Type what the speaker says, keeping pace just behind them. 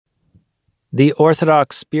The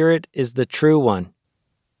Orthodox Spirit is the true one.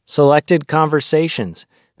 Selected conversations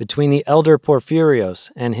between the elder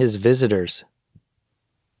Porphyrios and his visitors.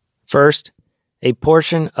 First, a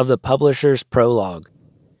portion of the publisher's prologue.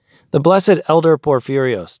 The blessed elder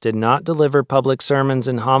Porphyrios did not deliver public sermons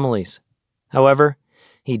and homilies. However,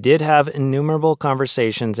 he did have innumerable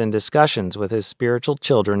conversations and discussions with his spiritual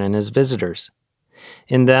children and his visitors.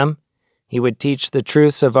 In them, he would teach the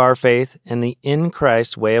truths of our faith and the in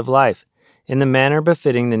Christ way of life, in the manner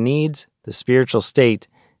befitting the needs, the spiritual state,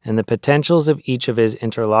 and the potentials of each of his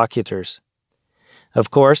interlocutors. Of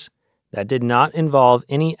course, that did not involve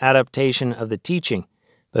any adaptation of the teaching,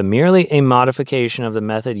 but merely a modification of the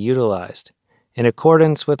method utilized. In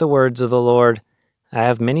accordance with the words of the Lord, "I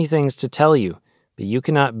have many things to tell you, but you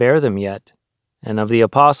cannot bear them yet," and of the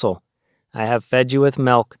Apostle, "I have fed you with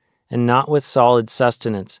milk and not with solid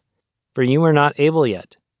sustenance, for you are not able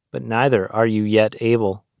yet, but neither are you yet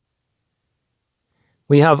able."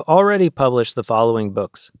 We have already published the following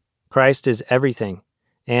books, Christ is Everything,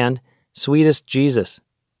 and Sweetest Jesus,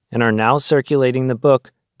 and are now circulating the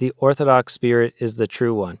book, The Orthodox Spirit is the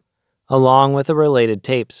True One, along with the related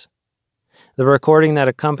tapes. The recording that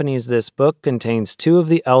accompanies this book contains two of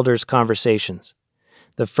the elders' conversations.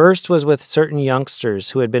 The first was with certain youngsters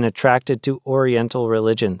who had been attracted to Oriental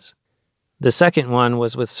religions. The second one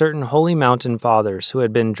was with certain holy mountain fathers who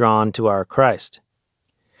had been drawn to our Christ.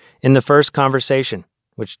 In the first conversation,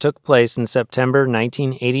 which took place in September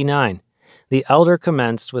 1989, the elder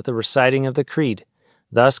commenced with the reciting of the Creed,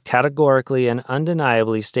 thus categorically and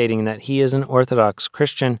undeniably stating that he is an Orthodox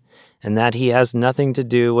Christian and that he has nothing to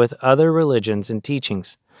do with other religions and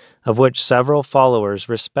teachings, of which several followers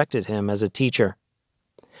respected him as a teacher.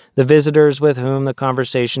 The visitors with whom the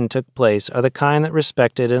conversation took place are the kind that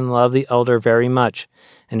respected and loved the elder very much,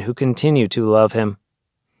 and who continue to love him.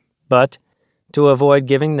 But, to avoid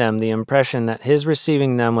giving them the impression that his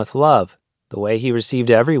receiving them with love, the way he received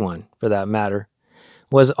everyone, for that matter,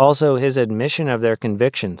 was also his admission of their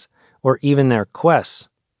convictions, or even their quests,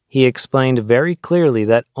 he explained very clearly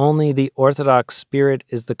that only the Orthodox Spirit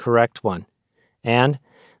is the correct one, and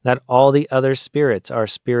that all the other spirits are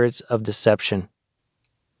spirits of deception.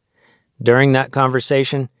 During that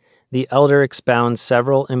conversation, the elder expounds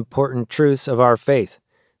several important truths of our faith,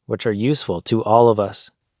 which are useful to all of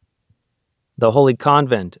us. The Holy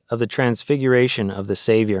Convent of the Transfiguration of the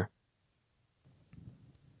Saviour.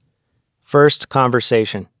 First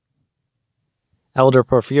conversation. Elder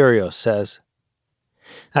Porphyrios says,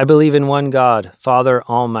 "I believe in one God, Father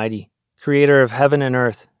Almighty, Creator of heaven and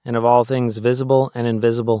earth, and of all things visible and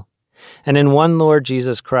invisible, and in one Lord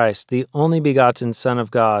Jesus Christ, the only begotten Son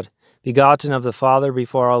of God, begotten of the Father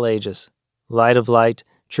before all ages, light of light,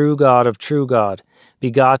 true God of true God,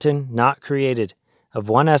 begotten, not created, of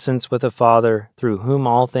one essence with the Father, through whom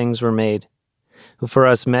all things were made, who for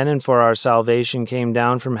us men and for our salvation came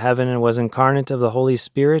down from heaven and was incarnate of the Holy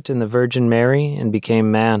Spirit and the Virgin Mary and became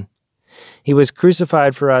man. He was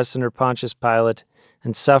crucified for us under Pontius Pilate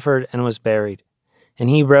and suffered and was buried. And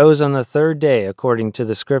he rose on the third day according to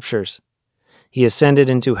the Scriptures. He ascended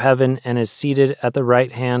into heaven and is seated at the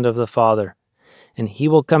right hand of the Father. And he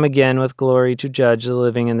will come again with glory to judge the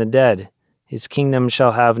living and the dead. His kingdom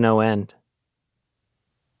shall have no end."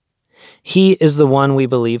 He is the one we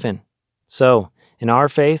believe in. So, in our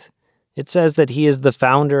faith, it says that he is the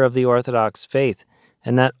founder of the Orthodox faith,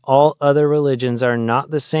 and that all other religions are not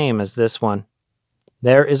the same as this one.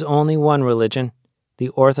 There is only one religion, the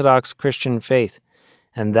Orthodox Christian faith,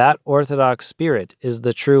 and that Orthodox Spirit is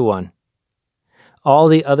the true one. All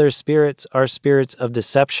the other spirits are spirits of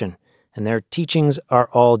deception, and their teachings are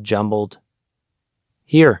all jumbled.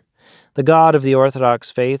 Here, the God of the Orthodox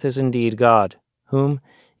faith is indeed God, whom,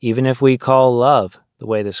 even if we call love, the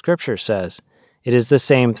way the Scripture says, it is the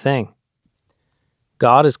same thing.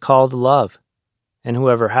 God is called love, and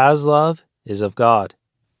whoever has love is of God.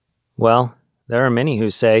 Well, there are many who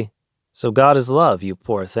say, "So God is love, you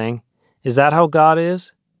poor thing. Is that how God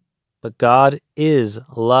is?" But God is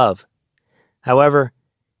love. However,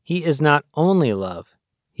 he is not only love,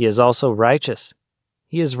 he is also righteous.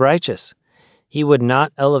 He is righteous. He would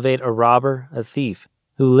not elevate a robber, a thief,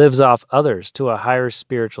 who lives off others to a higher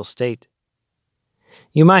spiritual state.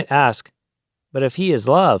 You might ask, but if he is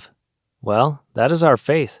love, well, that is our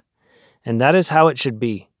faith, and that is how it should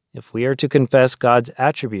be if we are to confess God's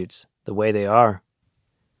attributes the way they are.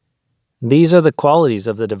 These are the qualities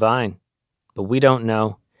of the divine, but we don't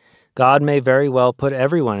know. God may very well put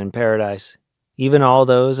everyone in paradise, even all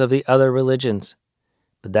those of the other religions,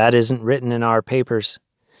 but that isn't written in our papers,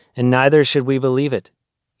 and neither should we believe it,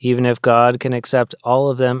 even if God can accept all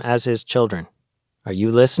of them as his children. Are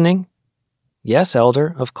you listening? Yes,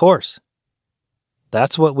 elder, of course.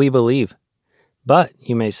 That's what we believe. But,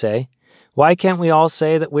 you may say, why can't we all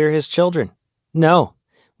say that we're his children? No,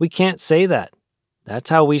 we can't say that. That's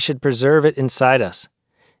how we should preserve it inside us.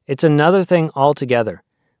 It's another thing altogether,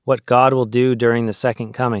 what God will do during the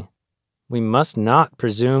second coming. We must not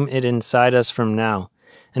presume it inside us from now,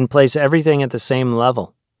 and place everything at the same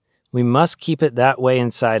level. We must keep it that way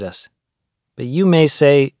inside us. But you may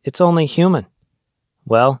say, it's only human.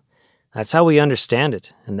 Well, that's how we understand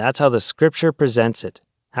it, and that's how the Scripture presents it,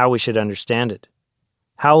 how we should understand it.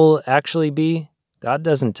 How will it actually be? God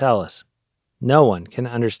doesn't tell us. No one can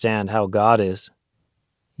understand how God is.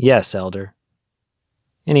 Yes, Elder.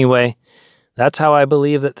 Anyway, that's how I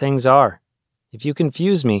believe that things are. If you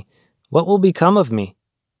confuse me, what will become of me?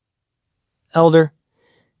 Elder,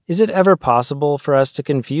 is it ever possible for us to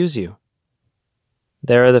confuse you?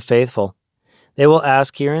 There are the faithful. They will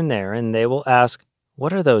ask here and there, and they will ask,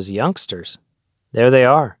 what are those youngsters? There they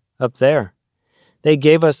are, up there. They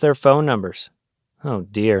gave us their phone numbers. Oh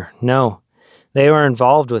dear, no. They were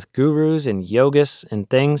involved with gurus and yogists and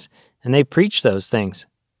things, and they preach those things.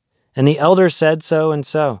 And the elder said so and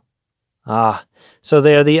so. Ah, so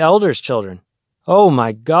they are the elder's children. Oh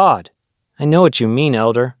my God! I know what you mean,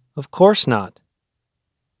 Elder. Of course not.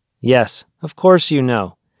 Yes, of course you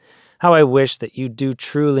know. How I wish that you do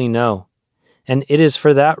truly know. And it is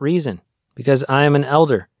for that reason, because I am an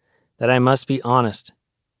elder, that I must be honest.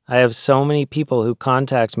 I have so many people who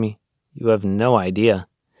contact me. You have no idea.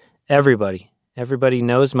 Everybody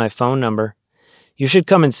knows my phone number. You should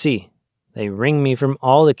come and see. They ring me from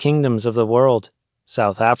all the kingdoms of the world.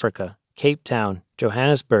 South Africa, Cape Town,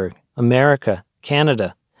 Johannesburg, America,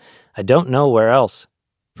 Canada. I don't know where else.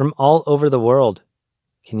 From all over the world.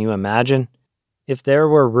 Can you imagine? If there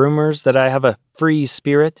were rumors that I have a free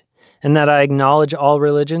spirit and that I acknowledge all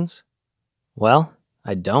religions? Well,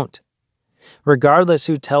 I don't. Regardless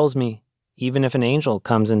who tells me, even if an angel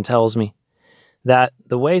comes and tells me, that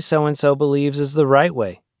the way so-and-so believes is the right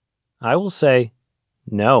way, I will say,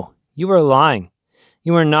 no, you are lying.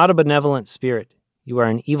 You are not a benevolent spirit. You are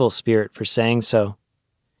an evil spirit for saying so.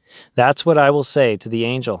 That's what I will say to the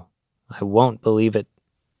angel. I won't believe it.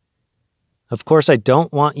 Of course, I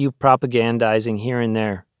don't want you propagandizing here and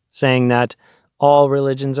there, saying that all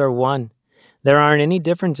religions are one. There aren't any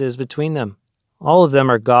differences between them. All of them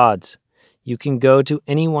are gods. You can go to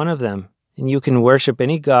any one of them, and you can worship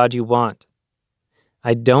any god you want.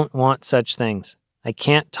 I don't want such things. I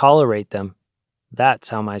can't tolerate them. That's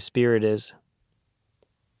how my spirit is.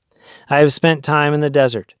 I have spent time in the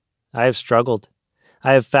desert. I have struggled.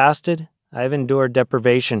 I have fasted. I have endured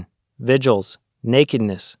deprivation, vigils,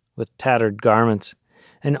 nakedness, with tattered garments,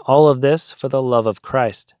 and all of this for the love of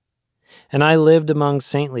Christ. And I lived among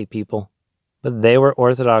saintly people, but they were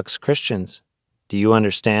Orthodox Christians. Do you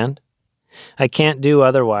understand? I can't do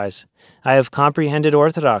otherwise. I have comprehended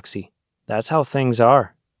Orthodoxy. That's how things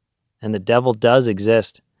are. And the devil does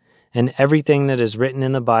exist. And everything that is written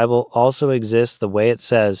in the Bible also exists the way it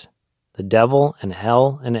says. The devil and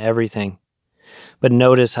hell and everything. But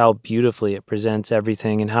notice how beautifully it presents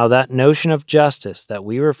everything and how that notion of justice that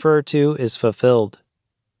we refer to is fulfilled.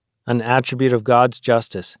 An attribute of God's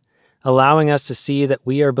justice, allowing us to see that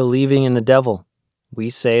we are believing in the devil. We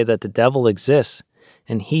say that the devil exists,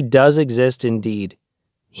 and he does exist indeed.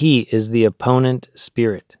 He is the opponent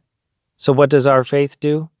spirit. So what does our faith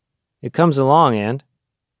do? It comes along and,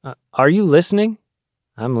 are you listening?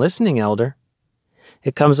 I'm listening, Elder.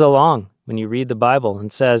 It comes along when you read the Bible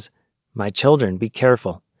and says, my children, be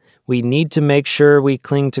careful. We need to make sure we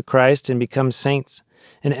cling to Christ and become saints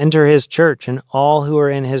and enter his church, and all who are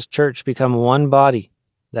in his church become one body,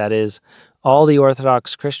 that is, all the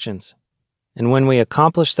Orthodox Christians. And when we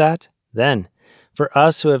accomplish that, then, for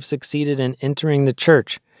us who have succeeded in entering the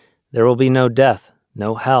church, there will be no death,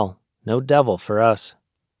 no hell, no devil for us.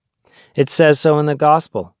 It says so in the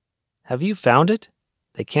gospel. Have you found it?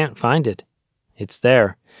 They can't find it. It's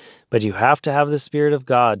there, but you have to have the Spirit of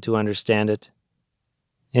God to understand it.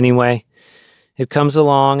 Anyway, it comes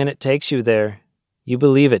along and it takes you there. You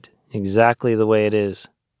believe it exactly the way it is,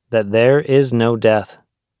 that there is no death.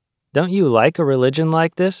 Don't you like a religion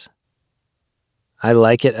like this? I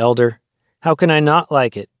like it, Elder. How can I not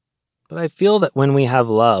like it? But I feel that when we have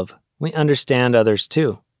love, we understand others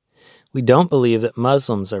too. We don't believe that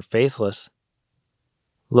Muslims are faithless.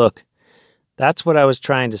 Look, that's what I was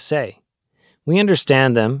trying to say. We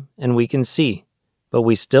understand them and we can see, but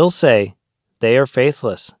we still say they are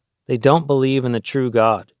faithless. They don't believe in the true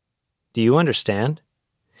God. Do you understand?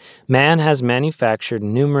 Man has manufactured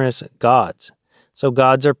numerous gods, so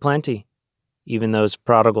gods are plenty. Even those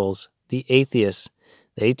prodigals, the atheists,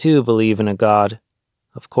 they too believe in a God.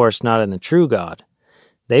 Of course, not in the true God.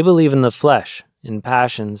 They believe in the flesh, in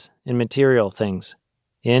passions, in material things.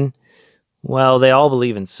 Well, they all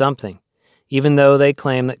believe in something. Even though they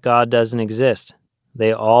claim that God doesn't exist,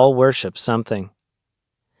 they all worship something.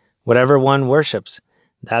 Whatever one worships,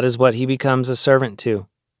 that is what he becomes a servant to.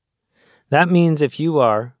 That means if you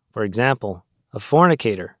are, for example, a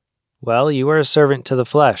fornicator, well, you are a servant to the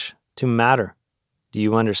flesh, to matter. Do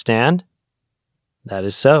you understand? That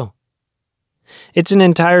is so. It's an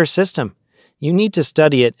entire system. You need to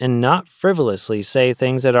study it and not frivolously say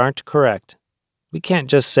things that aren't correct. We can't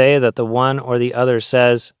just say that the one or the other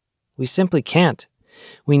says. We simply can't.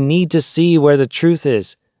 We need to see where the truth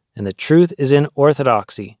is, and the truth is in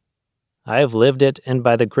Orthodoxy. I have lived it, and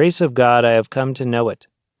by the grace of God I have come to know it.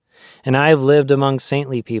 And I have lived among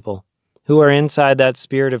saintly people who are inside that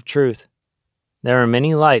spirit of truth. There are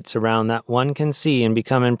many lights around that one can see and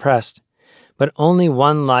become impressed, but only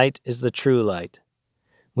one light is the true light.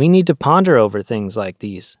 We need to ponder over things like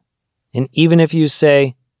these. And even if you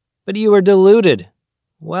say, "But you are deluded,"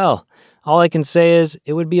 well, all I can say is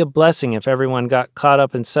it would be a blessing if everyone got caught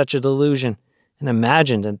up in such a delusion and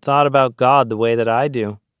imagined and thought about God the way that I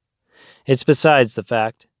do. It's besides the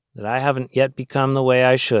fact that I haven't yet become the way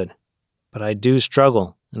I should, but I do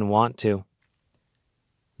struggle and want to.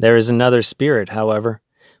 There is another spirit, however,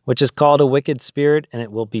 which is called a wicked spirit, and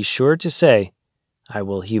it will be sure to say, "I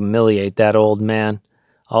will humiliate that old man,"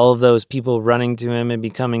 all of those people running to him and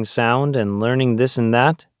becoming sound and learning this and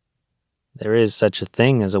that. There is such a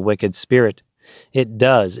thing as a wicked spirit. It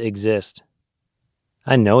does exist.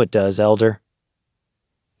 I know it does, Elder.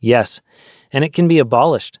 Yes, and it can be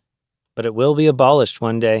abolished, but it will be abolished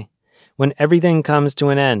one day, when everything comes to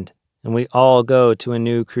an end and we all go to a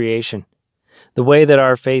new creation, the way that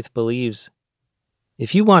our faith believes.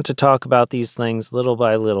 If you want to talk about these things little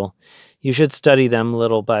by little, you should study them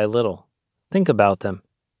little by little. Think about them,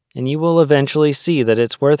 and you will eventually see that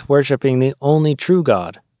it's worth worshiping the only true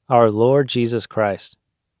God, our Lord Jesus Christ.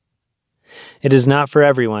 It is not for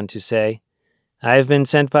everyone to say, "I have been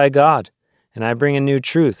sent by God, and I bring a new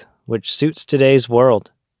truth which suits today's world."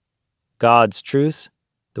 God's truths,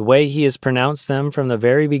 the way He has pronounced them from the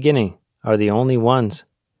very beginning, are the only ones.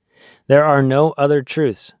 There are no other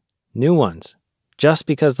truths, new ones, just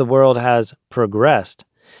because the world has progressed,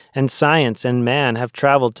 and science and man have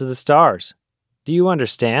traveled to the stars. Do you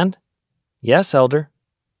understand? Yes, Elder.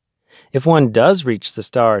 If one does reach the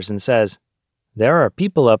stars and says, "There are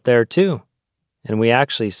people up there too," and we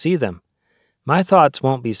actually see them, my thoughts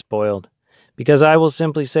won't be spoiled, because I will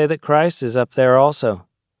simply say that Christ is up there also.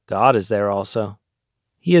 God is there also.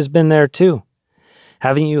 He has been there too.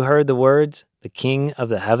 Haven't you heard the words, "the King of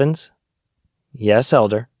the heavens"? Yes,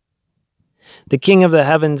 Elder. The King of the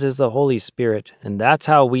heavens is the Holy Spirit, and that's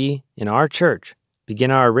how we, in our church,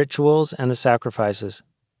 begin our rituals and the sacrifices.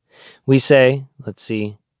 We say,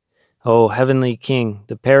 "O heavenly King,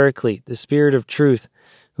 the Paraclete, the Spirit of truth,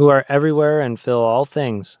 who are everywhere and fill all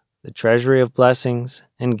things, the treasury of blessings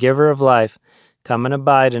and giver of life, come and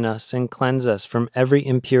abide in us and cleanse us from every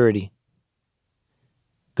impurity."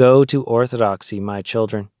 Go to Orthodoxy, my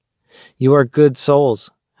children. You are good souls,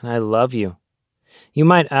 and I love you. You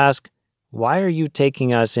might ask, why are you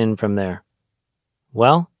taking us in from there?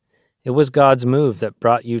 Well, it was God's move that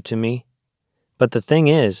brought you to me. But the thing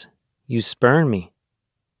is, you spurn me.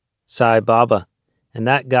 Sai Baba, and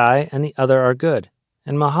that guy and the other are good,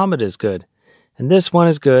 and Muhammad is good, and this one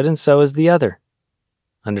is good, and so is the other.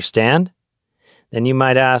 Understand? Then you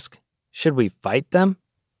might ask, should we fight them?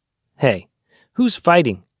 Hey, who's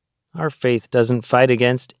fighting? Our faith doesn't fight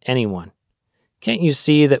against anyone. Can't you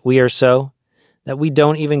see that we are so? That we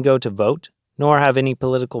don't even go to vote, nor have any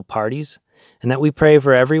political parties, and that we pray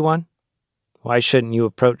for everyone? Why shouldn't you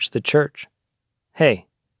approach the church? Hey,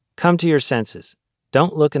 come to your senses.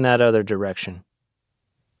 Don't look in that other direction.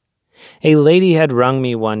 A lady had rung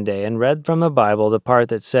me one day and read from the Bible the part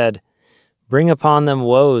that said, "Bring upon them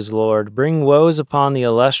woes, Lord, bring woes upon the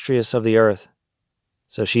illustrious of the earth."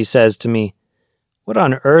 So she says to me, "What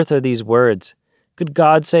on earth are these words? Could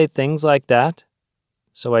God say things like that?"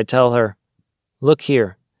 So I tell her, "Look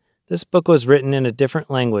here, this book was written in a different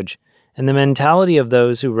language, and the mentality of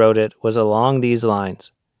those who wrote it was along these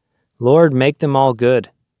lines. Lord, make them all good,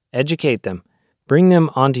 educate them, bring them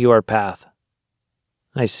onto your path."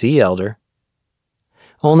 I see, Elder.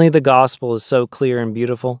 Only the gospel is so clear and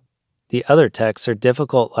beautiful. The other texts are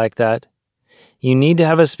difficult like that. You need to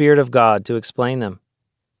have a Spirit of God to explain them.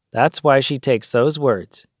 That's why she takes those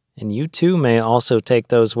words, and you too may also take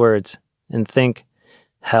those words and think,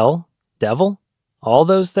 hell, devil, all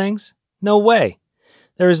those things? No way.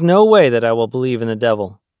 There is no way that I will believe in the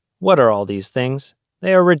devil. What are all these things?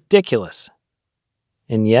 They are ridiculous.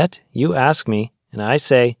 And yet you ask me, and I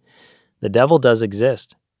say, The devil does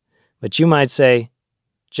exist. But you might say,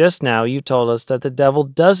 just now you told us that the devil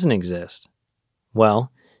doesn't exist.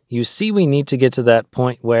 Well, you see we need to get to that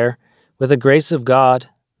point where, with the grace of God,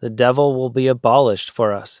 the devil will be abolished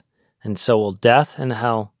for us, and so will death and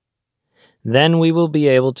hell. Then we will be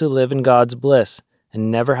able to live in God's bliss and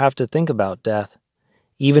never have to think about death.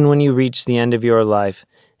 Even when you reach the end of your life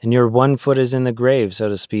and your one foot is in the grave, so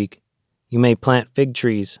to speak, you may plant fig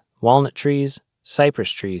trees, walnut trees, cypress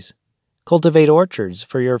trees. Cultivate orchards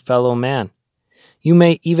for your fellow man. You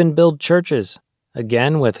may even build churches,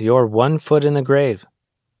 again with your one foot in the grave.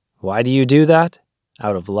 Why do you do that?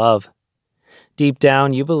 Out of love. Deep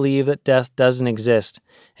down, you believe that death doesn't exist,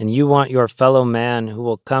 and you want your fellow man who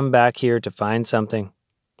will come back here to find something,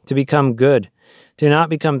 to become good, to not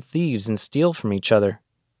become thieves and steal from each other.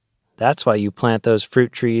 That's why you plant those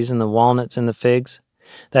fruit trees and the walnuts and the figs.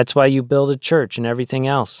 That's why you build a church and everything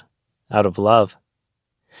else, out of love.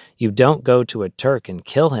 You don't go to a Turk and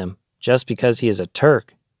kill him just because he is a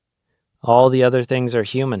Turk. All the other things are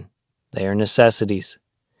human. They are necessities.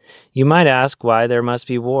 You might ask why there must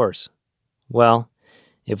be wars. Well,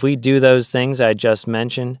 if we do those things I just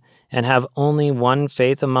mentioned and have only one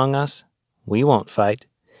faith among us, we won't fight.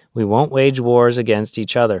 We won't wage wars against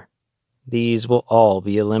each other. These will all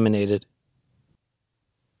be eliminated.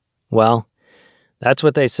 Well, that's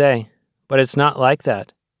what they say, but it's not like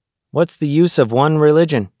that. What's the use of one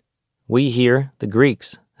religion? We here, the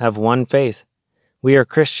Greeks, have one faith. We are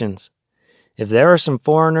Christians. If there are some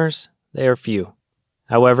foreigners, they are few.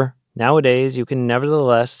 However, nowadays you can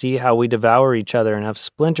nevertheless see how we devour each other and have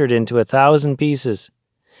splintered into 1,000 pieces.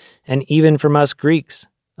 And even from us Greeks,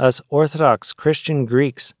 us Orthodox Christian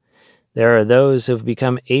Greeks, there are those who have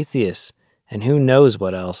become atheists and who knows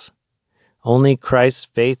what else. Only Christ's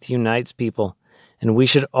faith unites people, and we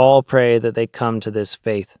should all pray that they come to this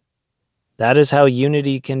faith. That is how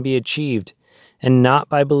unity can be achieved, and not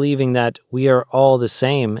by believing that we are all the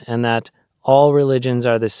same and that all religions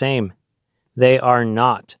are the same. They are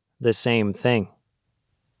not the same thing.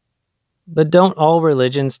 But don't all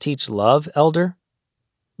religions teach love, Elder?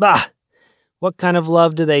 Bah! What kind of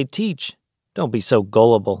love do they teach? Don't be so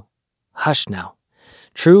gullible. Hush now.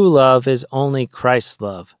 True love is only Christ's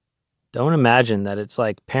love. Don't imagine that it's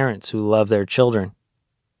like parents who love their children.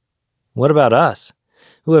 What about us,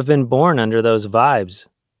 who have been born under those vibes?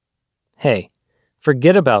 Hey,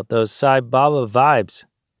 forget about those Sai Baba vibes.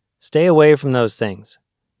 Stay away from those things.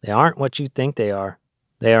 They aren't what you think they are.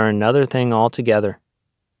 They are another thing altogether.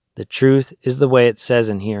 The truth is the way it says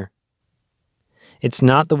in here. It's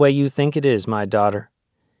not the way you think it is, my daughter.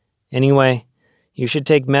 Anyway, you should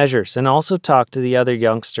take measures and also talk to the other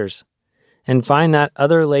youngsters. And find that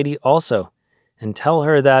other lady also, and tell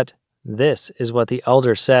her that this is what the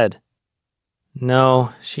elder said.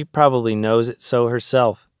 No, she probably knows it so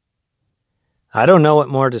herself. I don't know what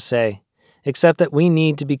more to say, except that we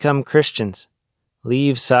need to become Christians.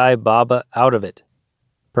 Leave Sai Baba out of it.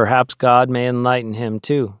 Perhaps God may enlighten him,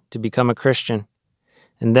 too, to become a Christian.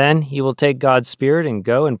 And then he will take God's Spirit and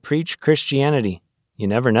go and preach Christianity. You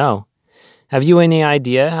never know. Have you any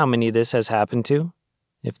idea how many this has happened to?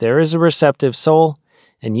 If there is a receptive soul,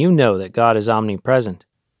 and you know that God is omnipresent,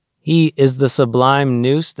 He is the sublime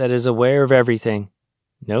nous that is aware of everything.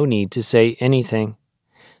 No need to say anything.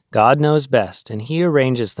 God knows best, and He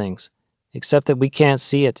arranges things, except that we can't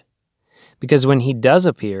see it. Because when He does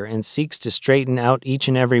appear and seeks to straighten out each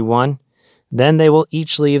and every one, then they will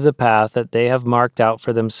each leave the path that they have marked out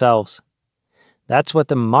for themselves. That's what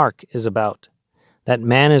the mark is about, that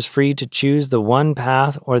man is free to choose the one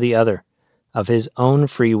path or the other, of his own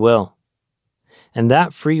free will. And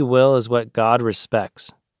that free will is what God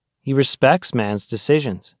respects. He respects man's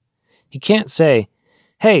decisions. He can't say,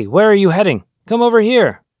 "Hey, where are you heading? Come over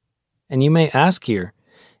here." And you may ask here,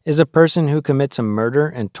 is a person who commits a murder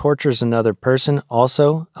and tortures another person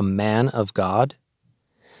also a man of God?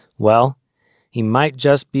 Well, he might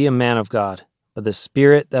just be a man of God, but the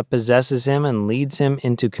spirit that possesses him and leads him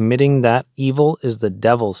into committing that evil is the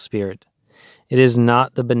devil's spirit. It is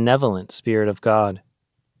not the benevolent Spirit of God.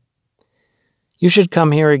 You should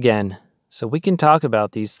come here again, so we can talk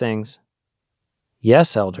about these things.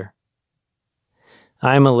 Yes, Elder.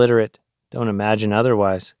 I am illiterate. Don't imagine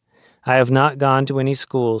otherwise. I have not gone to any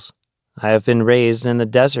schools. I have been raised in the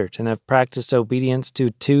desert and have practiced obedience to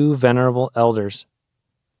 2 venerable elders.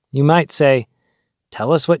 You might say,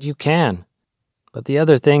 "Tell us what you can." But the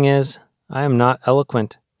other thing is, I am not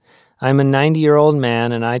eloquent. I am a 90-year-old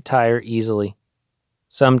man and I tire easily.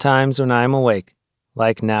 Sometimes when I am awake,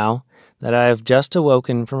 like now, that I have just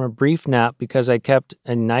awoken from a brief nap because I kept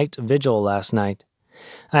a night vigil last night,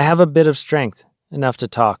 I have a bit of strength, enough to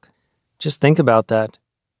talk. Just think about that.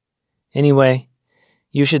 Anyway,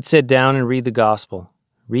 you should sit down and read the Gospel.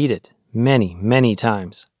 Read it many, many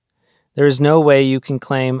times. There is no way you can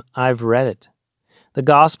claim, "I've read it." The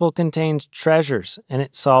Gospel contains treasures, and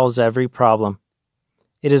it solves every problem.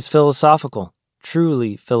 It is philosophical,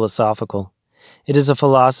 truly philosophical. It is a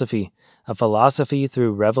philosophy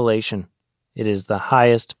through revelation. It is the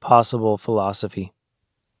highest possible philosophy.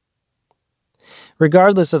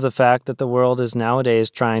 Regardless of the fact that the world is nowadays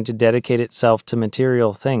trying to dedicate itself to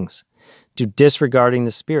material things, to disregarding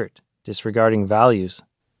the Spirit, disregarding values.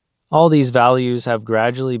 All these values have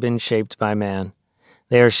gradually been shaped by man.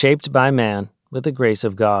 They are shaped by man with the grace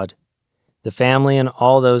of God. The family and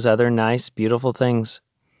all those other nice, beautiful things.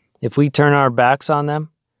 If we turn our backs on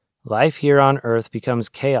them, life here on earth becomes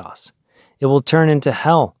chaos. It will turn into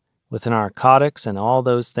hell with narcotics and all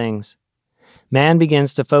those things. Man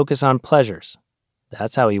begins to focus on pleasures.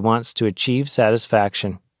 That's how he wants to achieve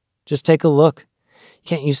satisfaction. Just take a look.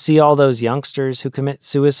 Can't you see all those youngsters who commit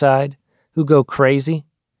suicide, who go crazy?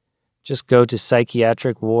 Just go to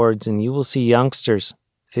psychiatric wards and you will see youngsters,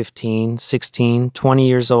 15, 16, 20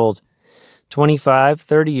 years old, 25,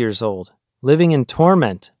 30 years old, living in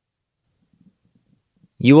torment.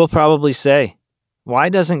 You will probably say, "Why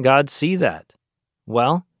doesn't God see that?"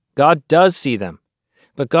 Well, God does see them,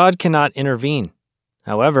 but God cannot intervene.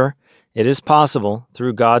 However, it is possible,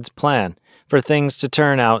 through God's plan, for things to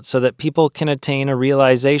turn out so that people can attain a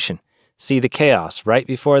realization, see the chaos right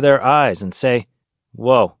before their eyes and say,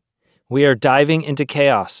 "Whoa, we are diving into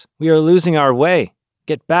chaos. We are losing our way.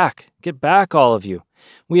 Get back, all of you.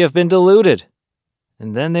 We have been deluded."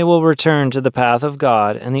 And then they will return to the path of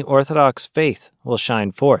God and the Orthodox faith will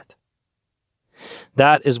shine forth.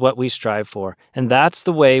 That is what we strive for, and that's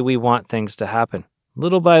the way we want things to happen,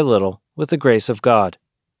 little by little, with the grace of God.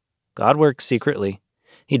 God works secretly.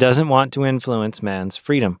 He doesn't want to influence man's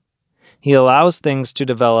freedom. He allows things to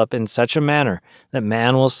develop in such a manner that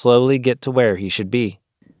man will slowly get to where he should be.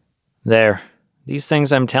 There, these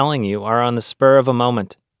things I'm telling you are on the spur of a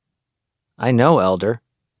moment. I know, Elder.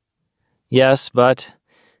 Yes, but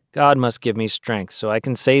God must give me strength so I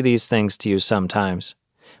can say these things to you sometimes,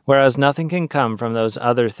 whereas nothing can come from those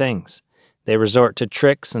other things. They resort to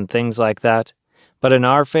tricks and things like that. But in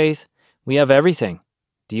our faith, we have everything.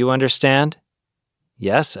 Do you understand?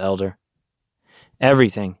 Yes, Elder.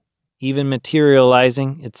 Everything, even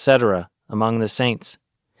materializing, etc., among the saints.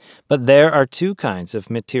 But there are two kinds of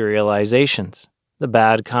materializations, the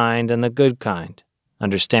bad kind and the good kind.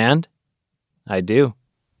 Understand? I do.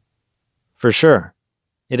 For sure.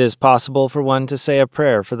 It is possible for one to say a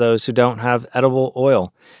prayer for those who don't have edible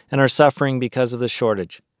oil and are suffering because of the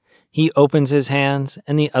shortage. He opens his hands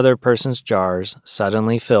and the other person's jars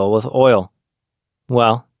suddenly fill with oil.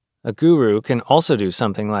 Well, a guru can also do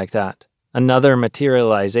something like that, another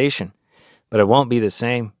materialization, but it won't be the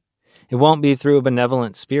same. It won't be through a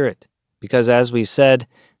benevolent spirit, because as we said,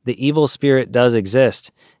 the evil spirit does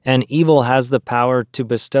exist, and evil has the power to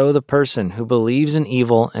bestow the person who believes in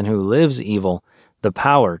evil and who lives evil the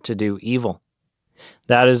power to do evil.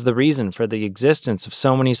 That is the reason for the existence of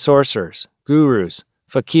so many sorcerers, gurus,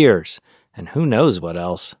 fakirs, and who knows what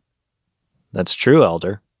else. That's true,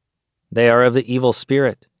 Elder. They are of the evil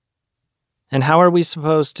spirit. And how are we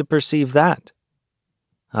supposed to perceive that?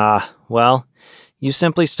 Well, you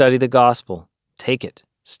simply study the gospel. Take it,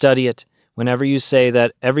 study it. Whenever you say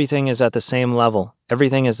that everything is at the same level,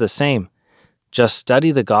 everything is the same, just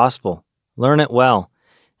study the gospel, learn it well,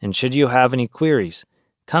 and should you have any queries,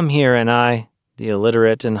 come here and I, the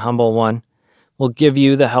illiterate and humble one, will give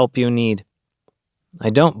you the help you need. I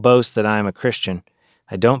don't boast that I am a Christian.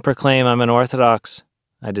 I don't proclaim I'm an Orthodox.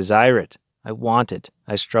 I desire it. I want it.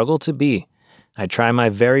 I struggle to be. I try my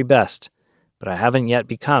very best, but I haven't yet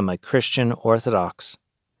become a Christian Orthodox.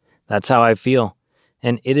 That's how I feel,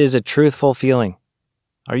 and it is a truthful feeling.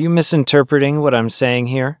 Are you misinterpreting what I'm saying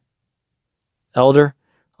here? Elder,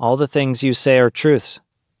 all the things you say are truths.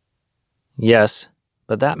 Yes,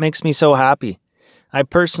 but that makes me so happy. I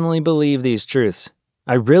personally believe these truths.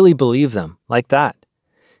 I really believe them, like that.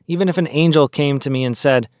 Even if an angel came to me and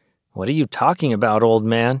said, "What are you talking about, old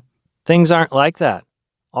man? Things aren't like that.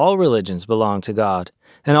 All religions belong to God,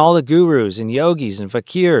 and all the gurus and yogis and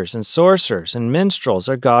fakirs and sorcerers and minstrels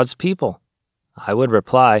are God's people." I would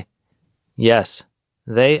reply, "Yes,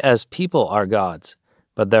 they as people are God's,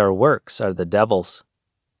 but their works are the devil's."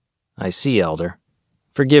 I see, Elder.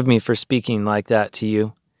 Forgive me for speaking like that to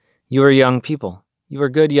you. You are young people. You are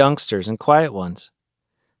good youngsters and quiet ones.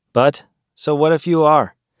 But, so what if you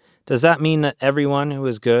are? Does that mean that everyone who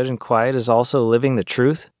is good and quiet is also living the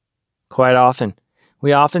truth? Quite often.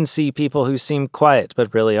 We often see people who seem quiet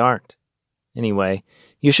but really aren't. Anyway,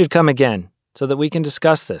 you should come again so that we can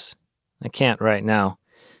discuss this. I can't right now.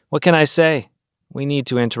 What can I say? We need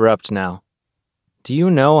to interrupt now. Do you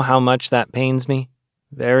know how much that pains me?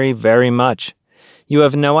 Very, very much. You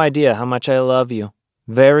have no idea how much I love you.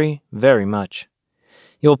 Very, very much.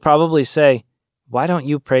 You'll probably say, why don't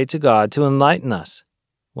you pray to God to enlighten us?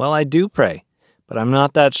 Well, I do pray, but I'm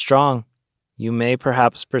not that strong. You may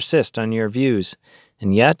perhaps persist on your views,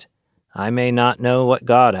 and yet I may not know what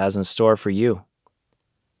God has in store for you.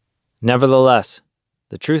 Nevertheless,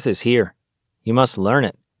 the truth is here. You must learn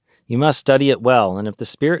it. You must study it well, and if the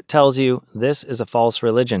Spirit tells you this is a false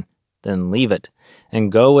religion, then leave it,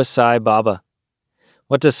 and go with Sai Baba.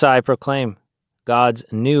 What does Sai proclaim? God's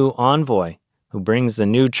new envoy, who brings the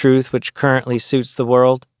new truth which currently suits the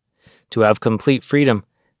world. To have complete freedom,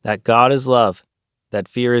 that God is love, that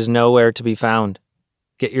fear is nowhere to be found.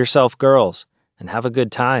 Get yourself girls, and have a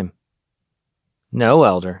good time. No,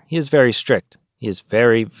 Elder, he is very strict. He is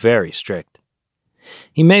very, very strict.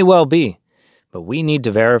 He may well be, but we need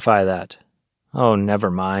to verify that. Oh, never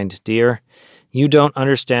mind, dear. You don't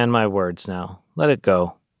understand my words now. Let it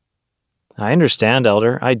go. I understand,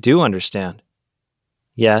 Elder. I do understand.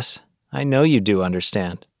 Yes, I know you do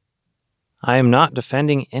understand. I am not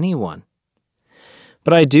defending anyone.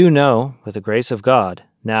 But I do know, with the grace of God,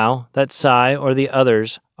 now that Sai or the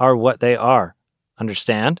others are what they are.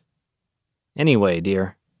 Understand? Anyway,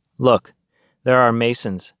 dear, look, there are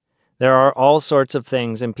Masons. There are all sorts of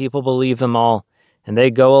things, and people believe them all, and they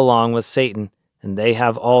go along with Satan, and they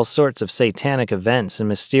have all sorts of satanic events and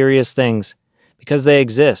mysterious things, because they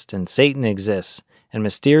exist, and Satan exists, and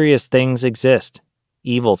mysterious things exist,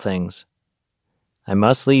 evil things. I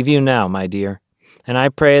must leave you now, my dear, and I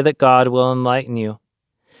pray that God will enlighten you.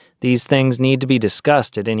 These things need to be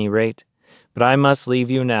discussed at any rate, but I must leave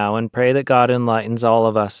you now and pray that God enlightens all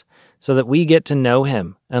of us, so that we get to know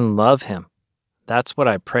Him and love Him. That's what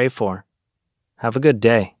I pray for. Have a good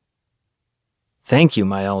day. Thank you,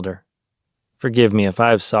 my elder. Forgive me if I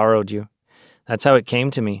have sorrowed you. That's how it came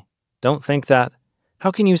to me. Don't think that. How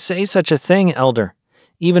can you say such a thing, elder?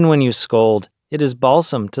 Even when you scold, it is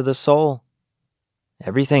balsam to the soul.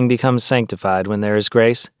 Everything becomes sanctified when there is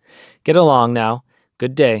grace. Get along now.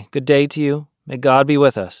 Good day to you. May God be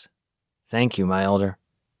with us. Thank you, my elder.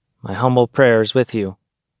 My humble prayers with you.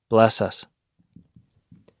 Bless us.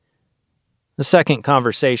 The second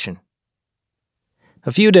conversation.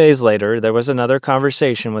 A few days later, there was another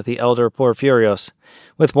conversation with the elder Porphyrios,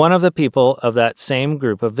 with one of the people of that same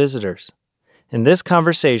group of visitors. In this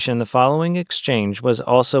conversation, the following exchange was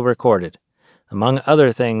also recorded, among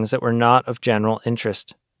other things that were not of general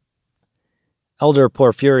interest. Elder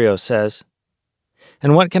Porphyrios says,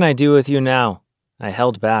 "And what can I do with you now? I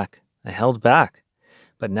held back.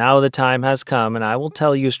 But now the time has come, and I will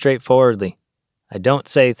tell you straightforwardly. I don't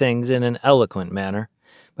say things in an eloquent manner,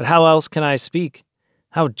 but how else can I speak?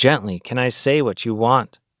 How gently can I say what you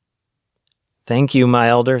want? Thank you, my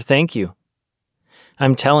elder, thank you.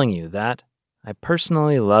 I'm telling you that I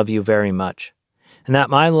personally love you very much, and that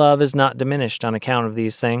my love is not diminished on account of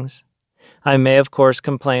these things. I may, of course,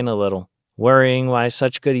 complain a little, worrying why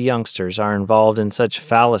such good youngsters are involved in such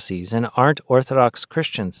fallacies and aren't Orthodox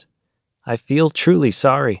Christians. I feel truly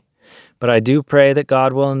sorry, but I do pray that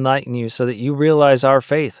God will enlighten you so that you realize our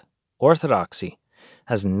faith, Orthodoxy,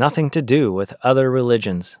 has nothing to do with other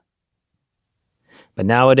religions. But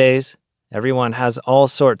nowadays, everyone has all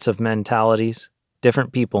sorts of mentalities,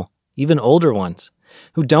 different people, even older ones,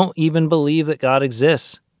 who don't even believe that God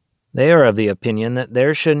exists. They are of the opinion that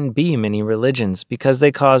there shouldn't be many religions because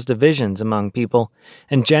they cause divisions among people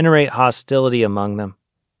and generate hostility among them.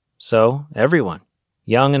 So, everyone,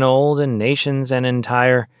 young and old and nations and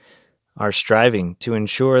entire, are striving to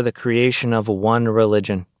ensure the creation of one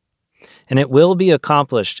religion. And it will be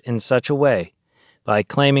accomplished in such a way by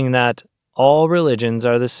claiming that all religions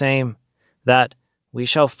are the same, that we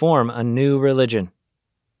shall form a new religion.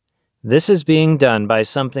 This is being done by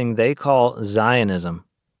something they call Zionism.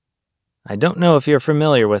 I don't know if you're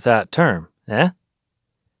familiar with that term, eh?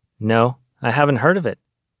 No, I haven't heard of it.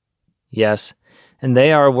 Yes, and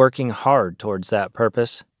they are working hard towards that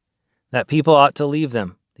purpose, that people ought to leave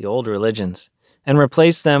them, the old religions, and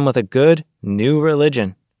replace them with a good, new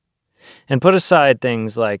religion, and put aside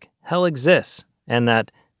things like hell exists and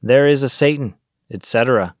that there is a Satan,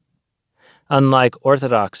 etc. Unlike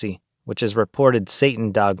Orthodoxy, which has reported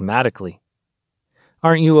Satan dogmatically.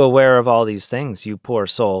 Aren't you aware of all these things, you poor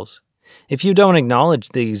souls? If you don't acknowledge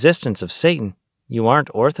the existence of Satan, you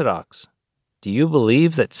aren't Orthodox. Do you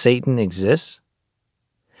believe that Satan exists?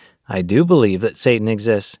 I do believe that Satan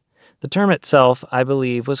exists. The term itself, I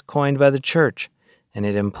believe, was coined by the Church, and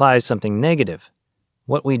it implies something negative,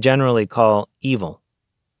 what we generally call evil.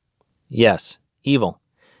 Yes, evil.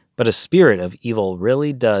 But a spirit of evil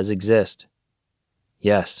really does exist.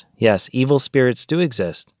 Yes, evil spirits do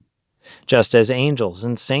exist. Just as angels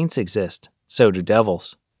and saints exist, so do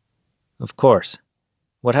devils. Of course.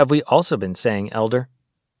 What have we also been saying, Elder?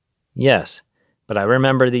 Yes, but I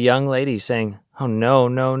remember the young lady saying, "Oh, no,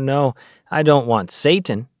 no, no, I don't want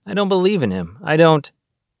Satan. I don't believe in him. I don't—"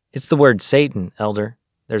 It's the word Satan, Elder.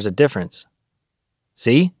 There's a difference.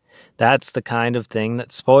 See? That's the kind of thing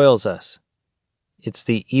that spoils us. It's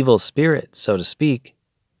the evil spirit, so to speak.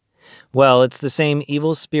 Well, it's the same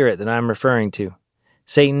evil spirit that I'm referring to.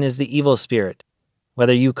 Satan is the evil spirit.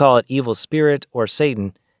 Whether you call it evil spirit or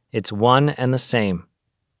Satan, it's one and the same.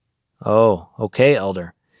 Oh, okay,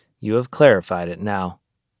 Elder. You have clarified it now.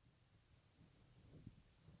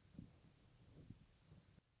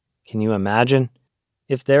 Can you imagine?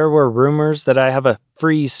 If there were rumors that I have a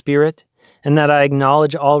free spirit and that I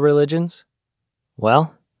acknowledge all religions?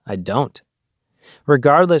 Well, I don't.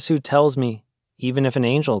 Regardless who tells me, even if an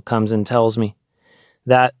angel comes and tells me,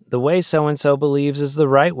 that the way so-and-so believes is the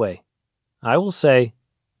right way, I will say,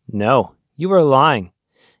 "No, you are lying.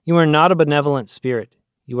 You are not a benevolent spirit.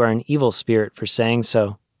 You are an evil spirit for saying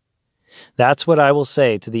so." That's what I will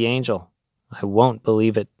say to the angel. I won't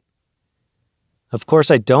believe it. Of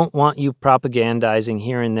course, I don't want you propagandizing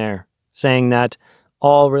here and there, saying that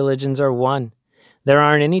all religions are one. There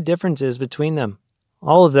aren't any differences between them.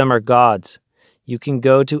 All of them are gods. You can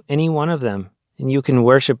go to any one of them, and you can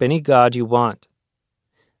worship any god you want.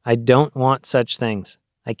 I don't want such things.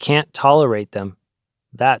 I can't tolerate them.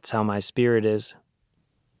 That's how my spirit is.